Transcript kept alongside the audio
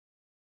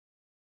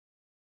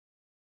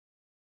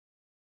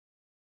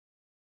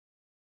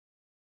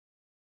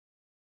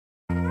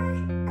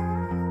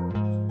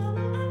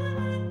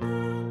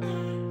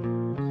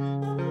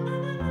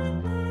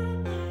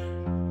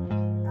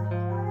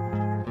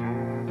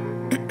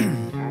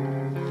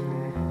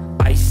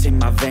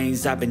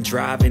veins, I've been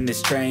driving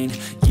this train.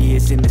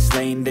 Years in this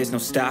lane, there's no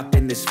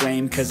stopping this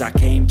flame. Cause I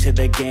came to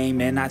the game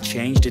and I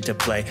changed it to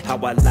play how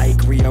I like,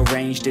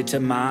 rearranged it to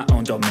my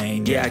own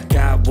domain. Yeah, I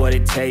got what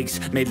it takes,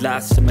 made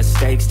lots of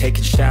mistakes,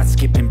 taking shots,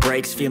 skipping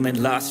breaks,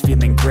 feeling lost,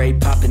 feeling great,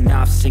 popping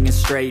off, singing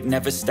straight,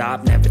 never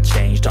stopped, never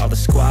changed. All the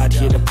squad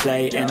here to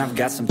play, and I've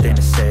got something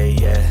to say,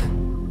 yeah.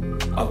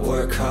 I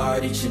work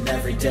hard each and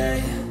every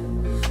day,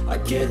 I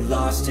get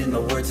lost in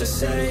the words I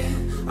say.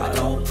 I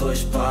don't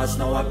push pause,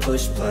 no I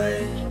push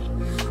play.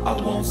 I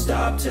won't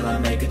stop till I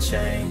make a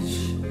change.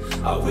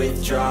 I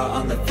withdraw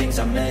on the things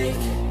I make.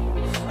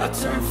 I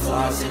turn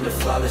flaws into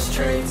flawless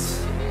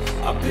traits.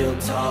 I build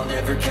tall,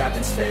 never capped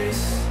in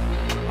space.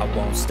 I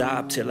won't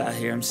stop till I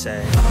hear him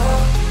say, oh,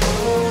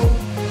 oh,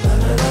 la,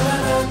 la, la,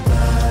 la,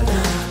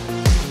 la.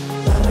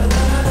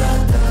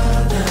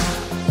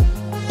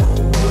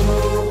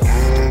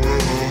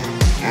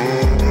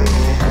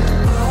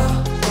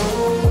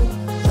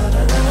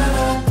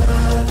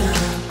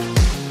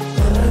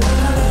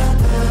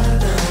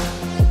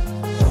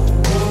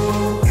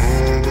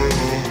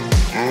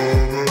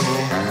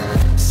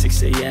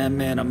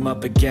 And I'm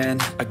up again.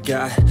 I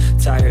got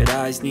tired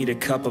eyes, need a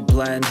cup of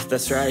blend.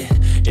 That's right,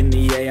 in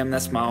the AM,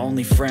 that's my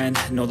only friend.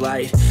 No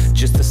light,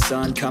 just the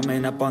sun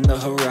coming up on the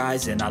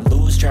horizon. I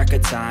lose track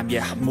of time,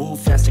 yeah, I move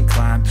fast and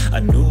climb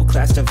a new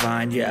class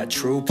divine, yeah,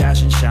 true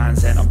passion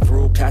shines. And I'm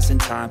through passing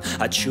time,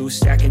 I choose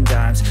stacking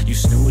dimes. You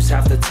snooze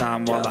half the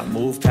time while I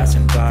move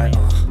passing by.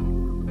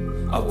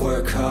 I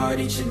work hard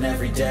each and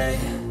every day,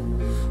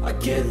 I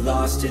get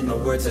lost in the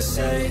words I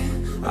say.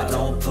 I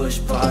don't push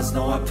pause,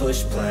 no I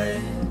push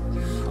play.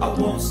 I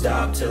won't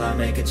stop till I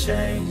make a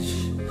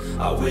change.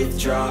 I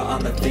withdraw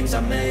on the things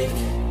I make.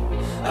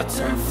 I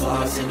turn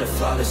flaws into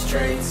flawless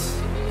traits.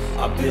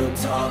 I build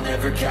tall,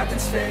 never capped in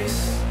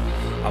space.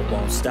 I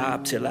won't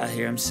stop till I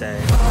hear him say,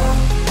 oh,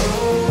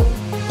 oh,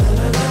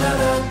 la, la, la,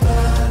 la,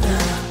 la.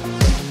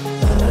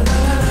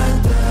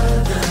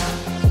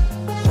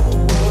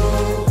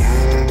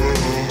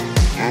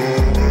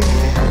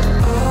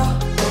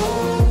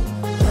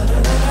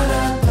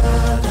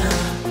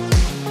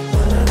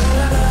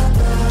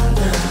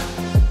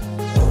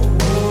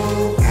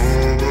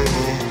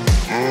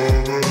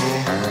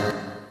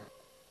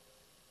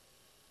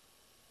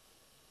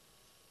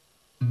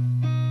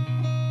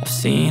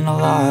 Seen a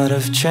lot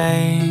of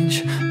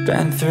change,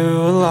 been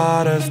through a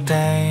lot of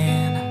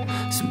pain.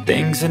 Some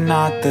things are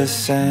not the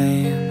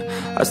same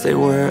as they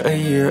were a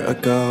year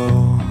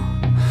ago,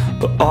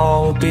 but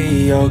all will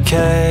be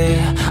okay.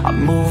 I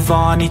move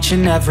on each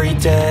and every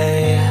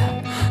day.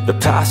 The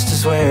past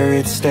is where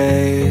it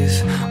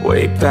stays,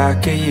 way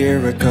back a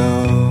year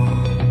ago.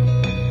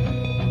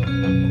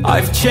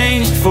 I've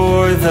changed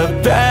for the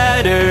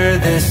better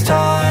this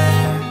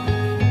time.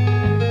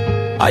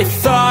 I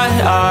thought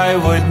I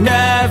would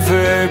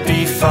never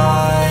be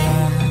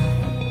fine.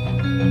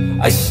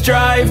 I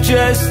strive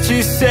just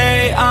to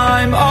say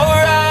I'm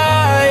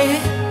alright,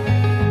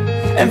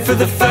 and for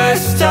the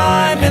first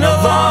time in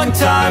a long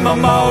time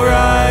I'm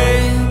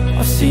alright.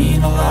 I've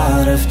seen a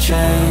lot of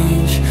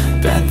change,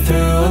 been through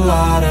a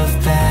lot of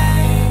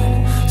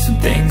pain. Some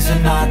things are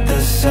not the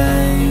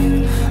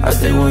same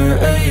as they were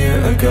a year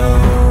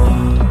ago,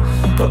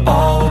 but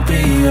all will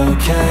be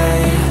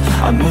okay.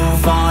 I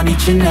move on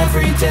each and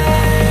every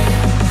day.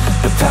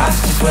 The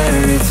past is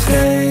where it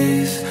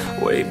stays,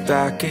 way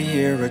back a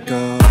year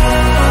ago.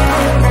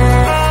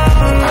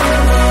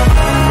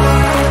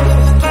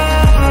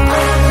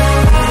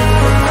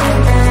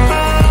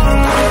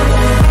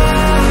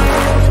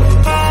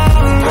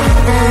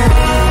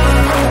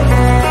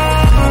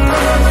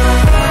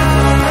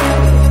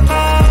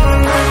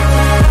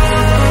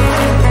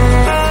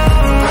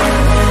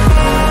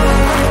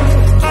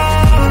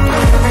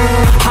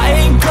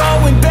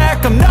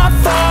 I'm not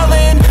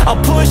falling,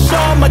 I'll push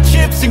all my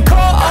chips and call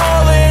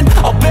all in.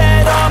 I'll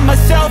bet on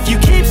myself, you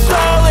keep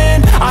stalling.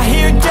 I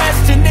hear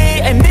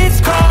destiny and it's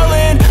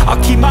calling.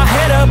 I'll keep my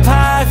head up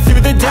high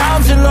through the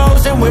downs and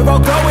lows, and we're all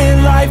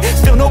going life.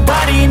 Still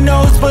nobody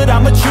knows, but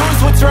I'ma choose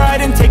what's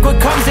right and take what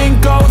comes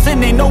and goes.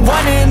 And ain't no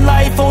one in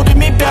life holding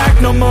me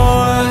back no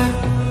more.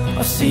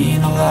 I've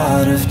seen a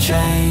lot of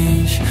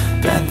change,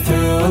 been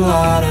through a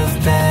lot of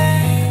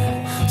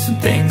pain. Some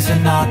things are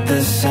not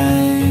the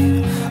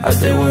same as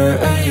they were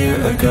a year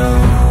ago,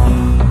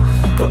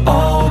 but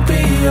all will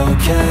be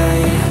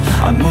okay.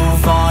 I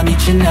move on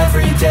each and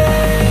every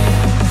day.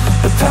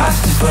 The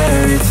past is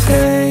where it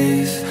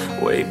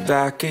stays, way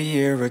back a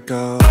year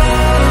ago.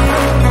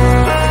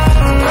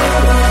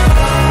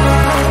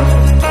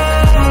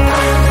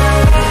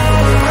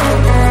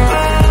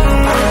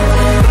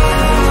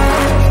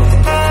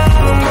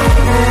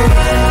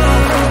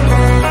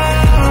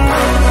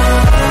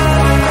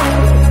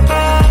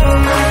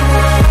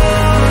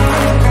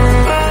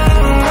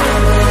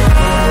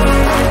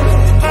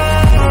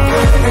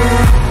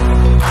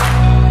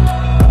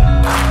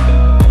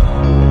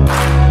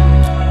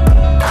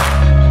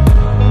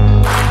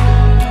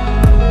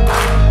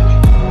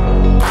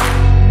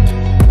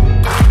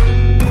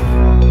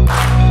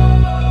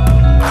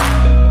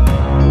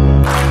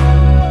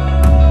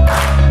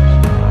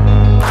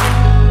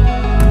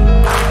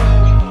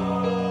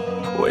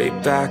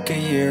 back a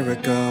year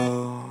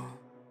ago.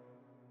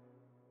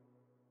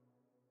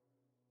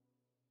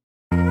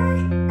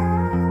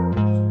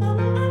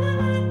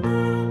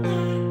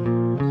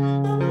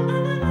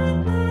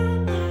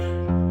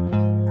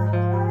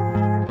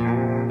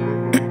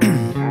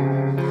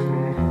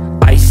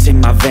 In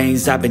my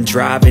veins, I've been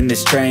driving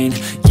this train.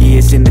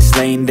 Years in this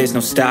lane, there's no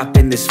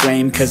stopping this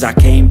flame. Cause I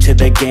came to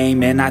the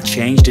game and I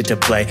changed it to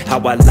play how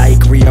I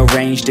like,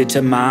 rearranged it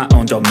to my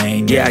own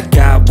domain. Yeah, I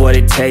got what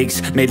it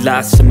takes, made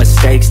lots of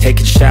mistakes,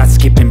 taking shots,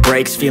 skipping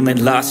breaks,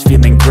 feeling lost,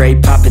 feeling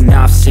great, popping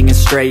off, singing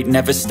straight,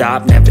 never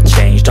stopped, never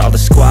changed. All the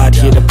squad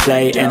here to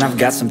play and I've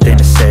got something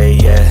to say,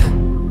 yeah.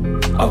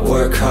 I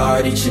work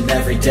hard each and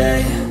every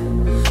day,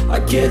 I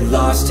get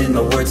lost in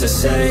the words I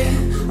say.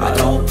 I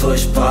don't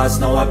push pause,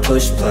 no I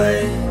push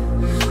play.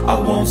 I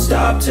won't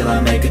stop till I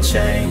make a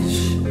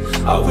change.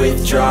 I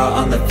withdraw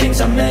on the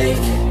things I make.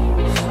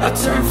 I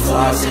turn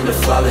flaws into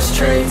flawless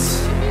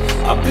traits.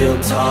 I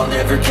build tall,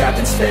 never capped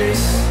in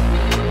space.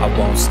 I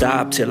won't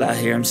stop till I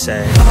hear him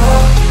say, oh,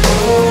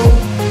 oh,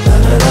 la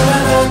la la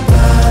la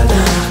la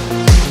la.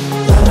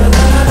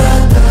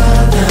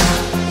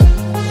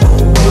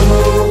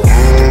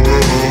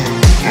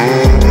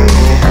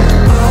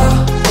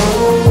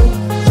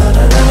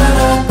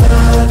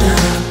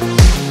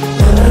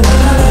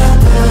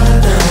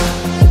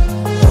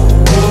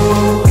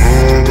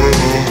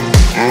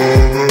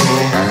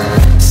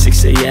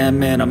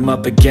 And I'm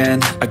up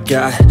again. I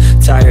got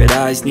tired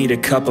eyes, need a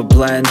cup of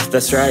blend.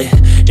 That's right,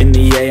 in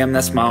the AM,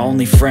 that's my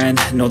only friend.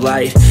 No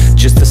light,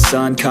 just the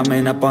sun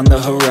coming up on the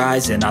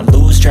horizon. I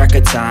lose track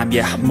of time,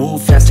 yeah, I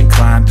move fast and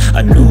climb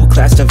a new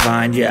class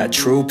divine, yeah,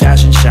 true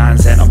passion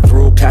shines. And I'm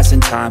through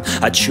passing time,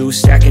 I choose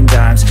stacking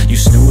dimes. You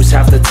snooze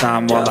half the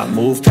time while I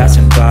move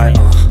passing by.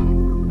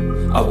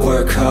 I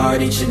work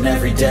hard each and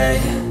every day,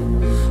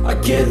 I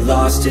get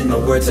lost in the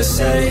words I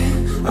say.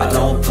 I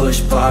don't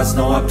push pause,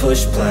 no I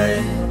push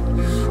play.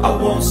 I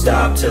won't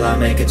stop till I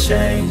make a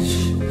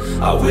change.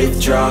 I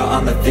withdraw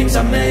on the things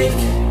I make.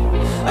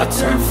 I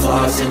turn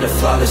flaws into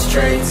flawless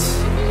traits.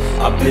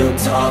 I build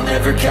tall,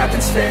 never capped in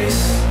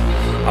space.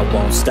 I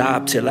won't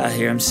stop till I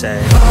hear him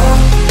say, oh,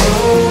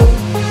 oh,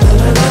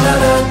 la la la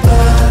la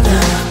la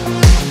la.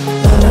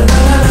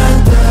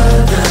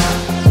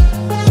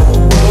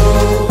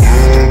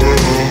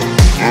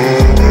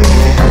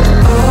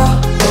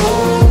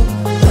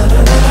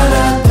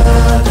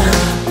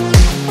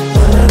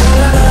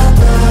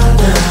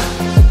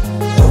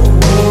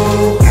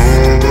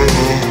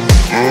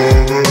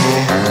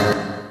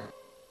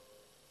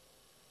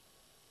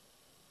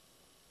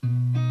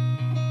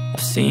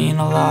 Seen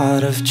a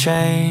lot of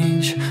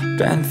change,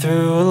 been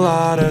through a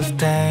lot of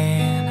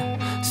pain.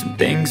 Some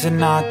things are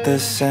not the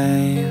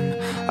same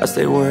as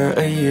they were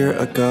a year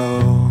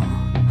ago,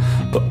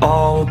 but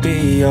all will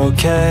be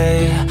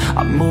okay.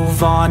 I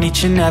move on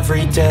each and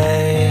every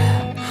day.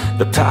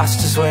 The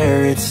past is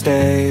where it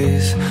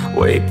stays,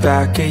 way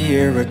back a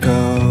year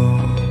ago.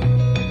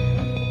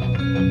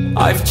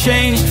 I've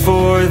changed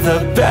for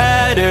the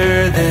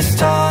better this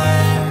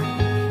time.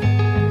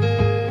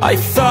 I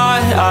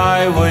thought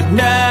I would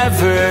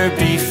never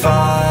be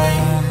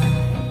fine.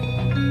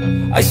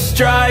 I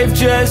strive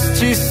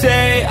just to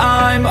say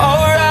I'm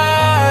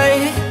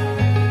alright,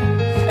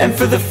 and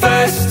for the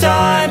first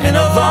time in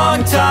a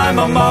long time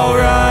I'm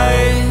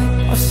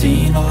alright. I've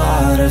seen a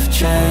lot of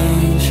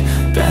change,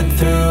 been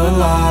through a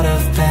lot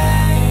of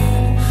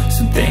pain.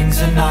 Some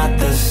things are not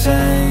the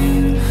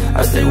same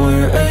as they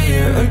were a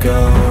year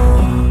ago,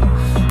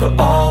 but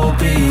all will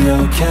be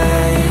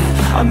okay.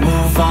 I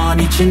move on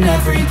each and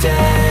every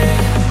day.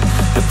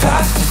 The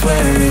past is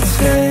where it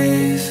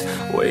stays,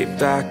 way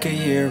back a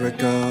year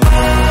ago.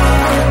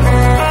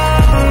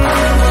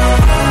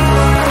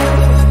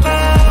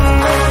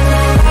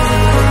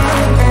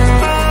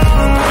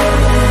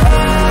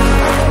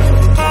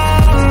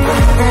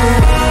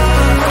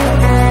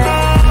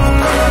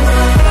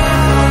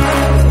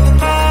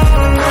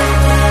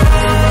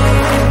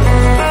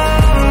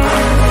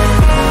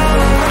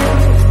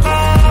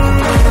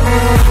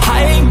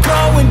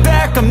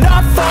 I'm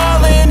not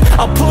falling,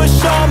 I'll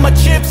push all my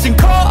chips and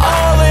call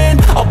all in.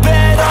 I'll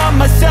bet on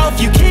myself,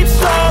 you keep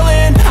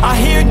stalling. I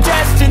hear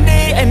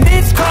destiny and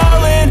it's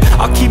calling.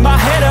 I'll keep my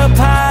head up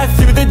high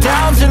through the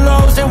downs and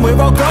lows, and we're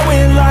all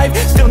going live.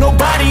 Still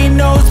nobody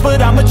knows,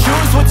 but I'ma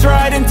choose what's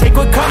right and take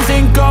what comes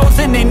and goes.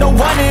 And ain't no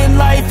one in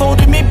life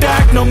holding me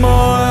back no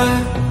more.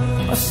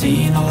 I've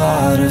seen a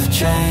lot of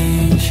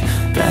change,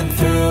 been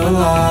through a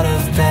lot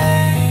of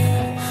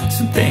pain.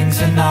 Some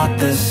things are not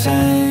the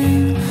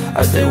same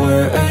as they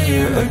were a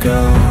year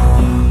ago,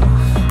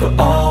 but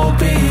all will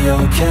be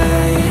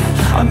okay.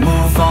 I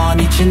move on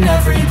each and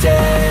every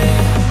day.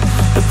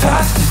 The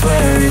past is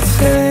where it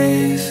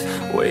stays,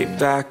 way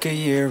back a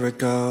year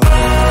ago.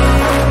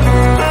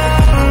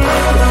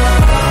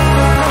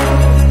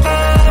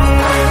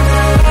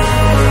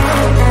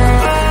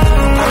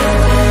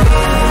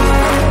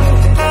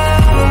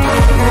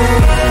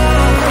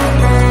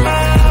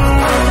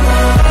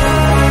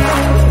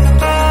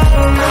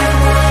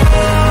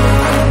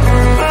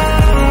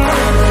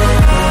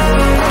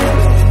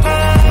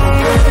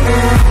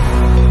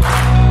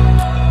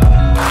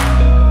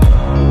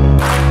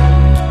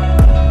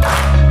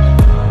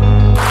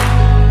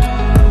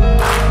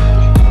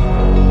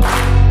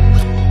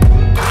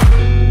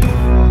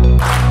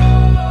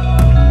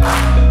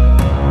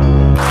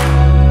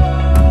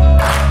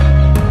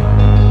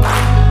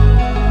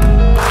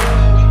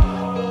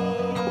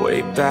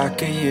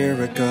 like a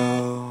year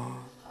ago.